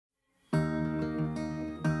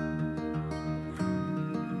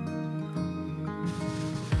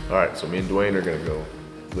All right, so me and Dwayne are gonna go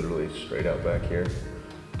literally straight out back here,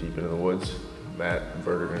 deep into the woods. Matt and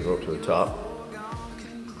Bert are gonna go up to the top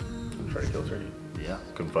and try to kill turkey. Yeah.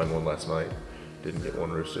 Couldn't find one last night. Didn't get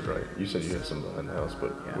one roosted right. You said you had some behind the house,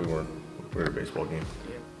 but we weren't. We were at a baseball game.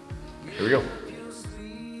 Here we go.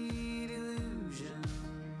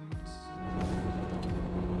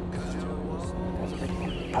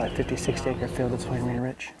 Probably 50, 60 acre field between me and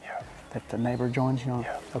Rich. Yeah. That the neighbor joins, you know?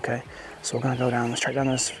 Yeah. Okay. So we're gonna go down, straight down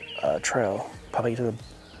this trail, probably to the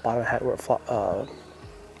bottom of the hat where it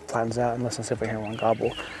flattens out, and listen to see if we hear one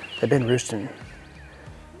gobble. They've been roosting,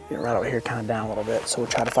 you know, right over here, kind of down a little bit. So we'll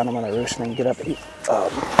try to find them when they're roosting and get up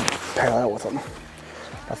parallel with them.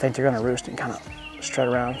 I think they're gonna roost and kind of strut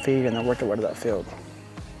around, feed, and then work their way to that field.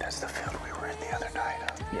 That's the field we were in the other night,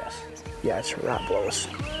 huh? Yes. Yeah, it's right below us.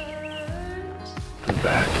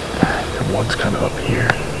 Back, and one's kind of up here.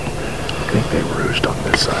 I think they roost on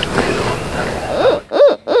this side of the hill.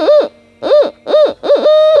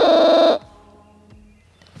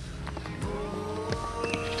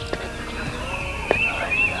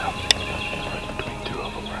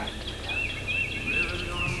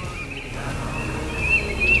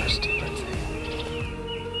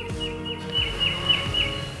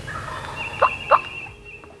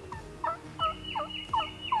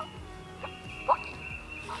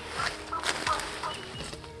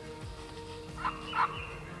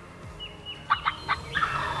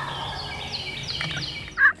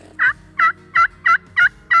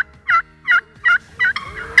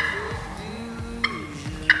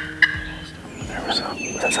 Was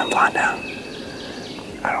that something flying down?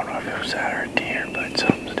 I don't know if it was that or a deer, but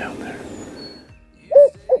something's down there.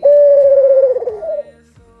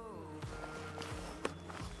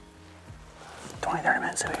 20-30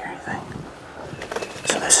 minutes, if we hear anything.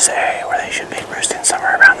 So this is the area where they should be roosting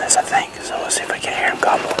somewhere around this, I think. So let's see if we can hear them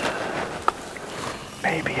gobble.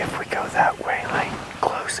 Maybe if we go that way, like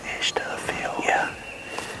close-ish to the field. Yeah.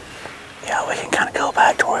 Yeah, we can kind of go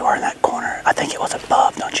back to where we were in that corner. I think it was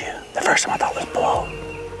above, don't you? The first time I thought it was below.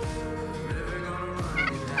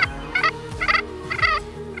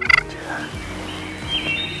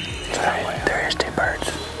 There is 2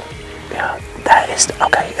 birds. Yeah, that is,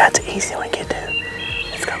 okay, that's an easy one to get to.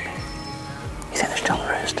 It's coming. You think they're still on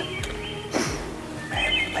the roost?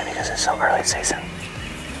 Maybe because it's so early season.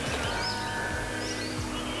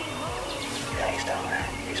 Yeah, he's down there.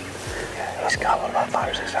 He's got about 5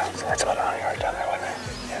 or 6 times. That's about 100 yards down there, wasn't it?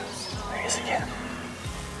 Yeah. There he is again.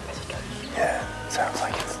 Yeah, sounds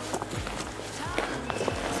like it's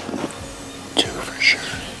 2 for sure.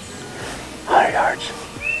 100 yards.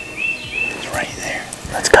 It's right there.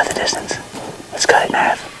 Let's cut the distance. Let's cut it in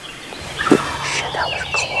half. Shit, that was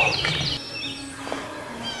close.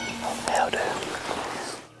 Oh, hell, dude.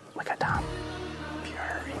 We got time. If you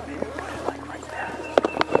hurry, maybe put it like right there.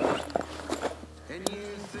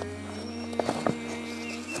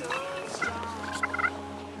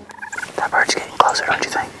 That bird's getting closer, don't you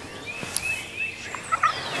think?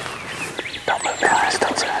 Don't move down, it's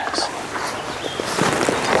still fast.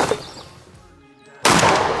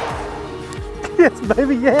 Yes,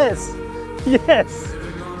 baby, yes! Yes!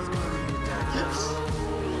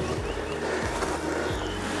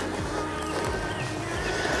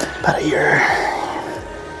 About a year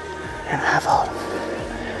and a half old.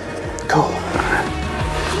 Cool.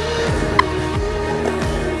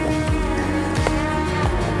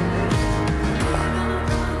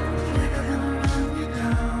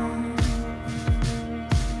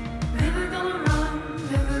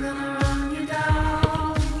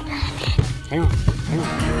 Hang on, hang on.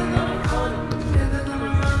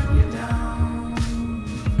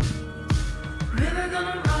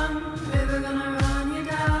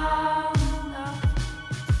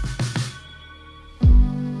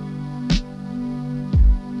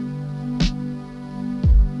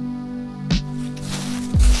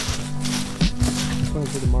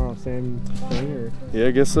 For tomorrow, same thing, or Yeah,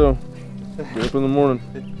 I guess so. Get up in the morning.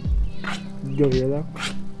 go here though?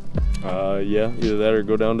 Yeah, either that or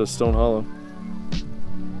go down to Stone Hollow.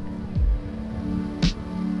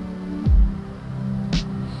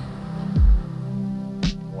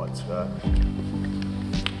 What, Scott?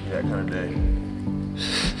 That kind of day.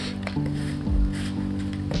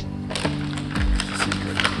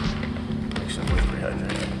 Make sure we're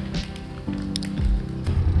rehydrated.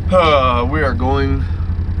 We are going,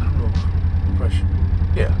 I don't know, question.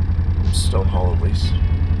 Yeah, Stone Hollow lease.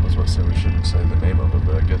 I was about to say we shouldn't say the name of it,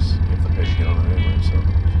 but I guess you have to pay to get on it anyway, so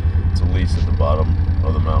it's a lease at the bottom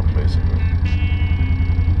of the mountain, basically.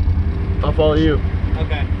 I'll follow you.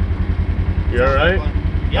 Okay. You alright?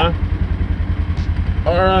 Yeah.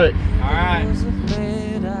 Alright. Alright. It was a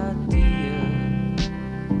bad idea.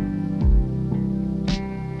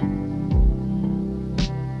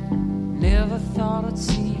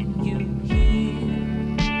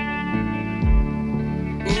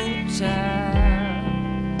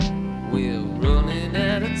 child, we're running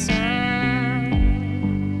out of time.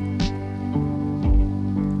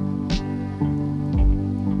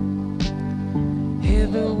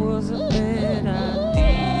 Heather was a bad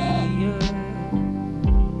idea.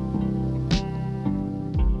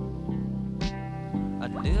 I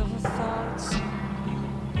never thought I'd see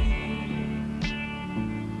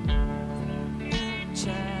you,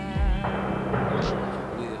 child.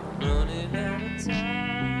 We're running out of time.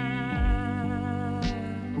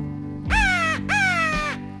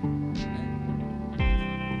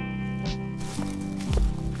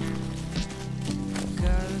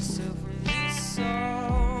 Got herself a new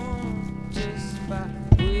song just by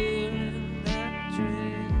wearing that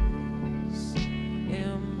dress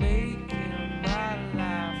and making my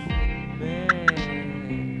life a mess.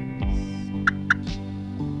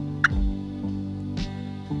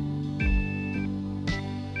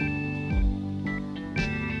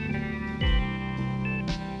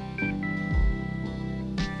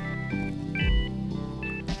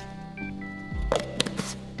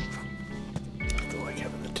 I feel like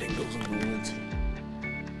having the tingles in the woods.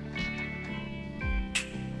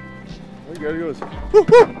 There you go, he goes. Woo,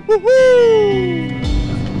 woo, woo, woo!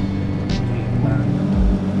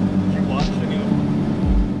 Did you watch any of them?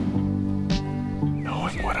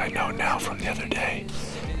 Knowing what I know now from the other day,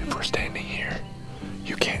 if we're standing here,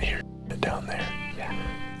 you can't hear it down there. Yeah.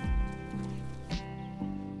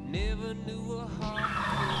 Never knew a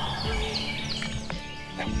heart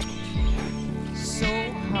could break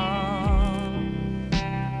so hard.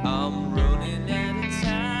 I'm running out of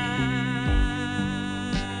time.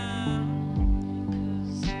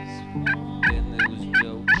 'Cause this morning there was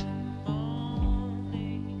Joe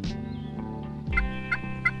morning.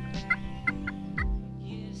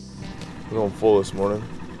 Yes. We're going full this morning.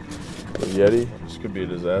 The Yeti. This could be a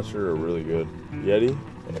disaster or really good. Yeti.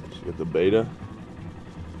 Just get the Beta.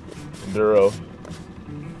 Enduro.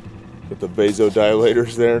 Get the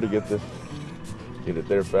vasodilators there to get it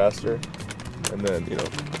there faster. And then, you know,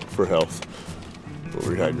 for health. We'll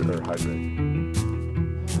rehydrate or hydrate.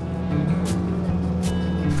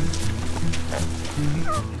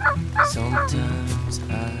 Sometimes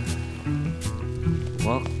I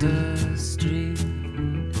walk the street,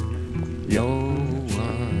 no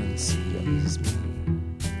one sees me.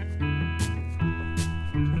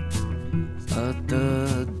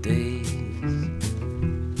 Other days,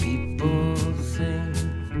 people think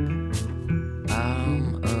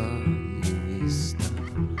I'm a movie star.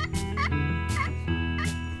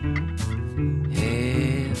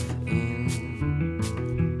 Half invisible.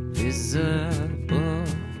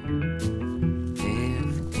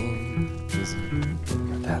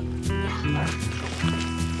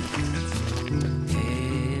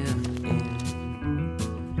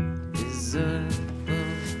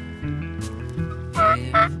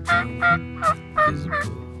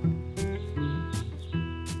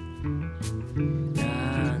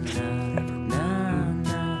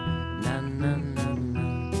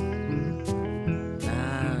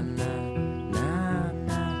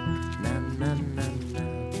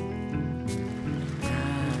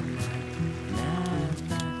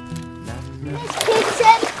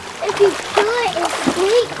 If you kill it, it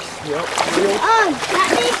squeaks. Yep.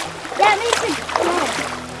 That makes it dead.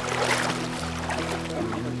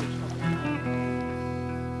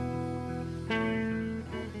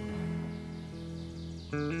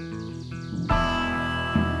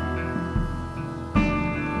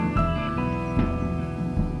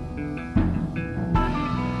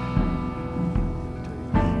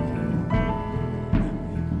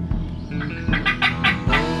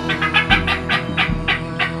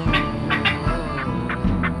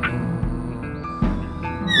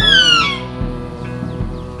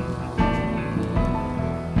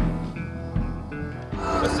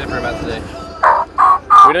 What's different about today?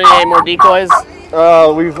 We don't need any more decoys.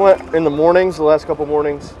 We've went in the mornings, the last couple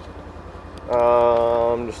mornings.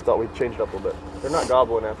 Just thought we'd change it up a little bit. They're not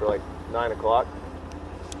gobbling after like 9 o'clock.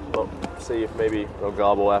 But see if maybe they'll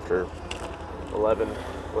gobble after 11.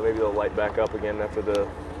 Or maybe they'll light back up again after the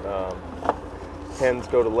hens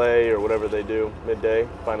go to lay or whatever they do midday.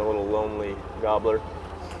 Find a little lonely gobbler.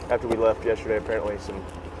 After we left yesterday, apparently some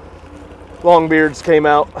longbeards came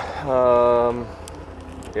out.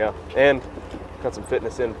 Yeah, and got some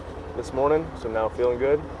fitness in this morning, so now feeling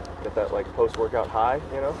good. Get that like post-workout high,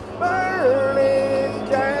 you know?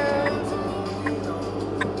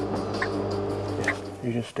 Yeah,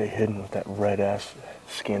 you just stay hidden with that red-ass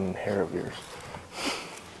skin and hair of yours.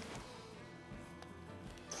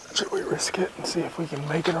 Should we risk it and see if we can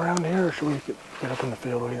make it around here, or should we get up in the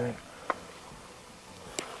field? What do you think?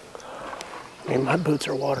 I mean, my boots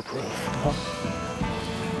are waterproof. Huh?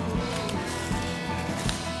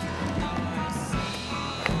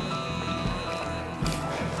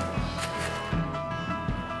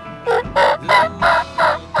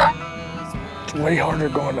 It's way harder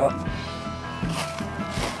going up.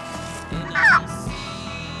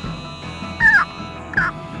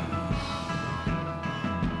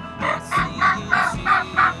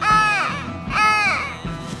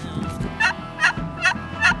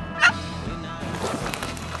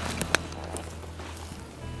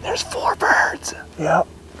 There's 4 birds. Yep.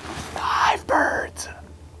 5 birds.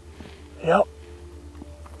 Yep.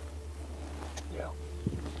 Yep.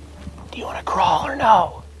 Do you want to crawl or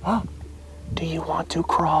no? Huh? Do you want to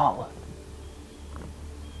crawl?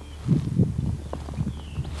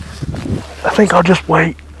 I think I'll just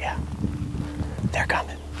wait. Yeah. They're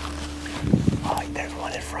coming. Oh, there's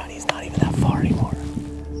one in front. He's not even that far anymore.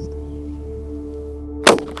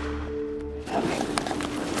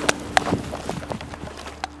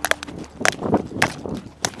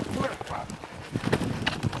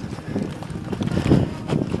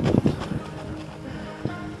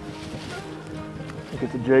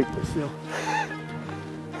 It's a Jake, but still.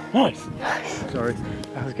 Nice. Sorry.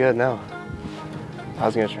 That was good, no. I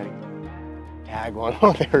was gonna try to tag one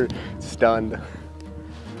while they were stunned.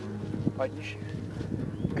 I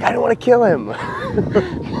didn't want to kill him.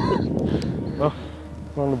 Well,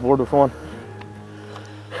 we're on the board with one.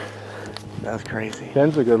 That was crazy.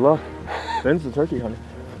 Ben's a good luck. Ben's the turkey hunter.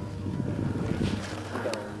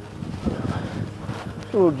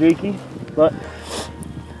 It's a little jakey, but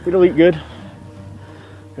it'll eat good.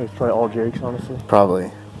 It was probably all Jakes, honestly. Probably.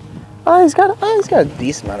 Oh, he's got a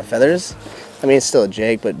decent amount of feathers. I mean, it's still a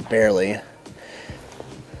Jake, but barely.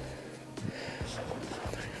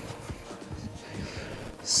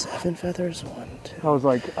 Seven feathers, 1, 2. I was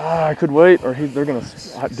like, I could wait, or they're gonna.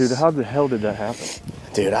 Dude, how the hell did that happen?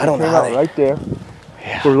 Dude, I don't know Came how out right there.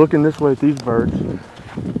 Yeah. We're looking this way at these birds,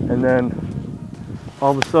 and then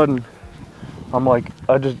all of a sudden, I'm like,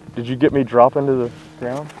 did you get me drop into the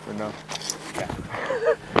ground or no?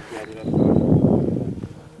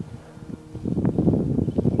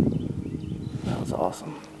 That was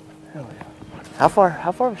awesome. Hell yeah. How far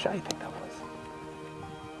of a shot do you think that was?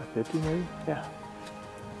 A 50 maybe? Yeah.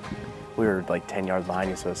 We were like 10 yards behind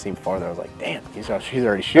you, so it seemed farther. I was like, damn, he's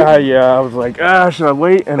already shooting. Yeah, I was like, should I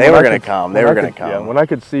wait? And they were gonna come. They were gonna come. Yeah, when I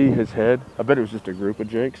could see his head, I bet it was just a group of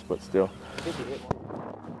Jakes, but still.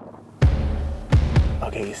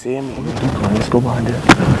 Okay, you see him? Let's go behind it.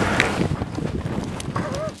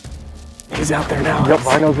 He's out there now. Yep,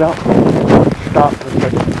 Vino's out. Stop for a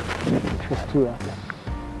second. There's 2 out there.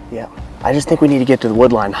 Yeah. I just think we need to get to the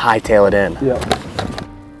wood line, hightail it in. Yep.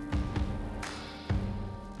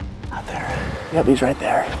 Out there. Yep, he's right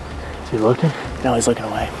there. Is he looking? No, he's looking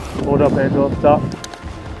away. Hold up, Angela. Stop.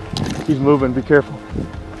 He's moving. Be careful.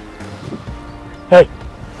 Hey,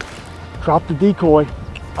 drop the decoy.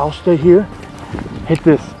 I'll stay here. Hit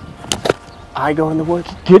this. I go in the woods.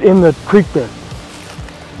 Get in the creek bed.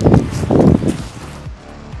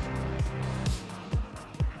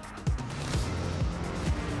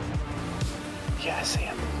 Yeah, I see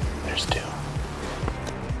him. There's 2.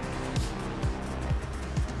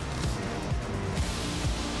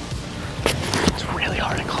 It's really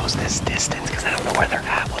hard to close this distance because I don't know where they're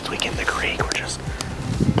at. Once we get in the creek, we're just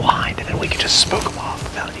blind, and then we can just spook them off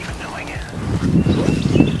without even knowing it.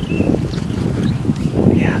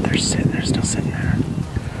 Yeah, they're still sitting there.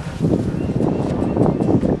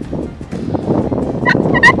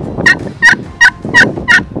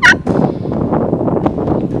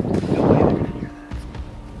 No way they're gonna hear that.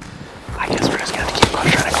 I guess we're just gonna have to keep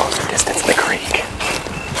trying to close the distance in the creek.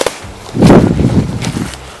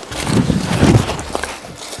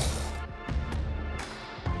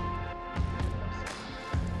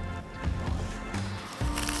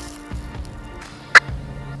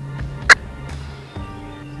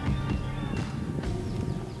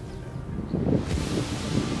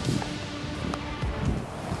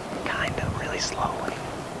 Really slowly.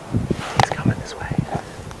 He's coming this way.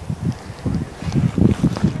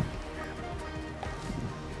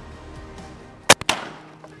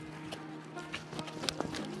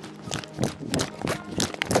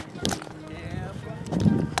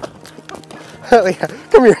 Hell yeah.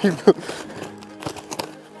 Come here. Close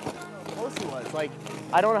he was. Like,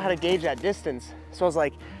 I don't know how to gauge that distance. So I was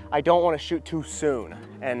like, I don't want to shoot too soon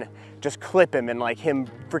and just clip him and like him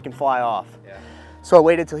freaking fly off. Yeah. So I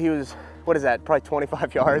waited till he was, what is that, probably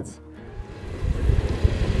 25 yards?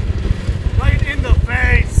 Right in the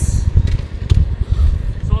face!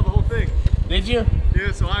 Saw the whole thing. Did you?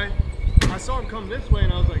 Yeah, so I saw him come this way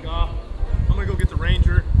and I was like, I'm gonna go get the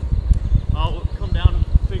Ranger. I'll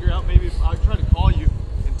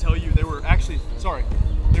sorry.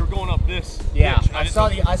 They were going up this. Yeah, ditch, and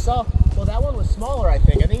I saw. Well, that one was smaller, I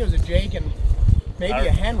think. I think it was a Jake and maybe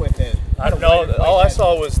a hen with it. No, all I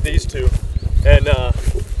saw was these two, and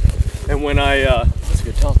when I That's a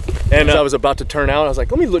good tell. and I was about to turn out, I was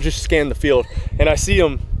like, let me just scan the field, and I see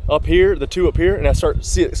them up here, the two up here, and I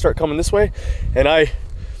start coming this way, and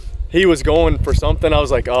he was going for something. I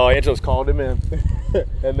was like, oh, Angelo's called him in,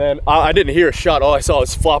 and then I didn't hear a shot. All I saw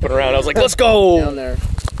was flopping around. I was like, let's go Down there.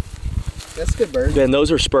 That's a good bird. Ben, those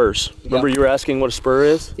are spurs. Remember you were asking what a spur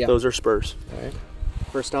is? Yeah. Those are spurs. All right.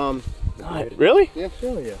 First time. Really? Yeah.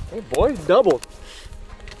 Hell yeah. Hey, boy, doubled.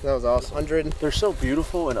 That was awesome. 100. They're so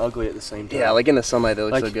beautiful and ugly at the same time. Yeah, like in the sunlight, they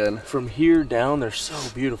look like so good. From here down, they're so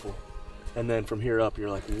beautiful. And then from here up, you're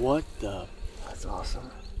like, what the? That's awesome.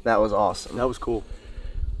 That was awesome. That was cool.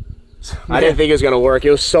 I didn't think it was gonna work.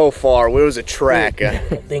 It was so far. It was a track.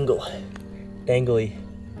 Dangly.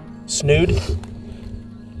 Snood.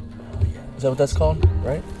 Is that what that's called?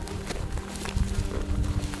 Right?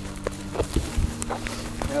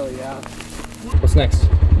 Hell yeah. What's next?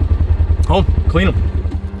 Home. Clean them.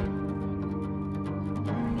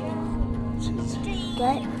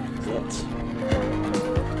 Gut.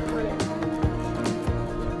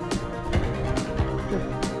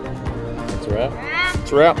 That's a wrap.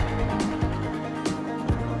 It's a wrap.